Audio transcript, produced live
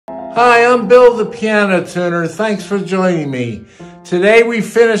Hi, I'm Bill the Piano Tuner. Thanks for joining me. Today we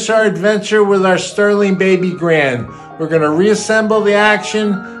finish our adventure with our Sterling Baby Grand. We're going to reassemble the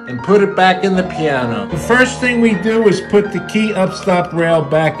action and put it back in the piano. The first thing we do is put the key upstop rail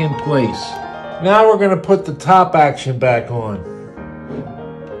back in place. Now we're going to put the top action back on.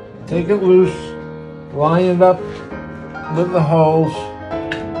 Take it loose, line it up with the holes,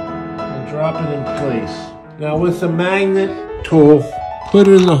 and drop it in place. Now with the magnet tool, put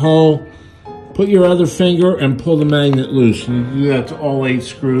it in the hole, put your other finger and pull the magnet loose. And you do that to all 8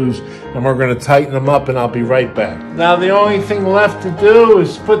 screws, and we're going to tighten them up, and I'll be right back. Now the only thing left to do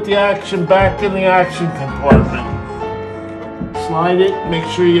is put the action back in the action compartment. Slide it, make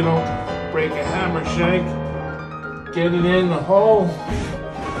sure you don't break a hammer shank. Get it in the hole,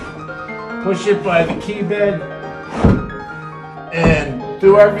 push it by the key bed, and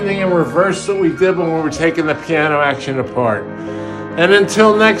do everything in reverse that we did when we were taking the piano action apart. And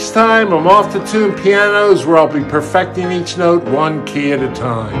until next time, I'm off to tune pianos where I'll be perfecting each note one key at a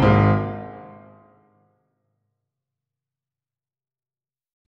time.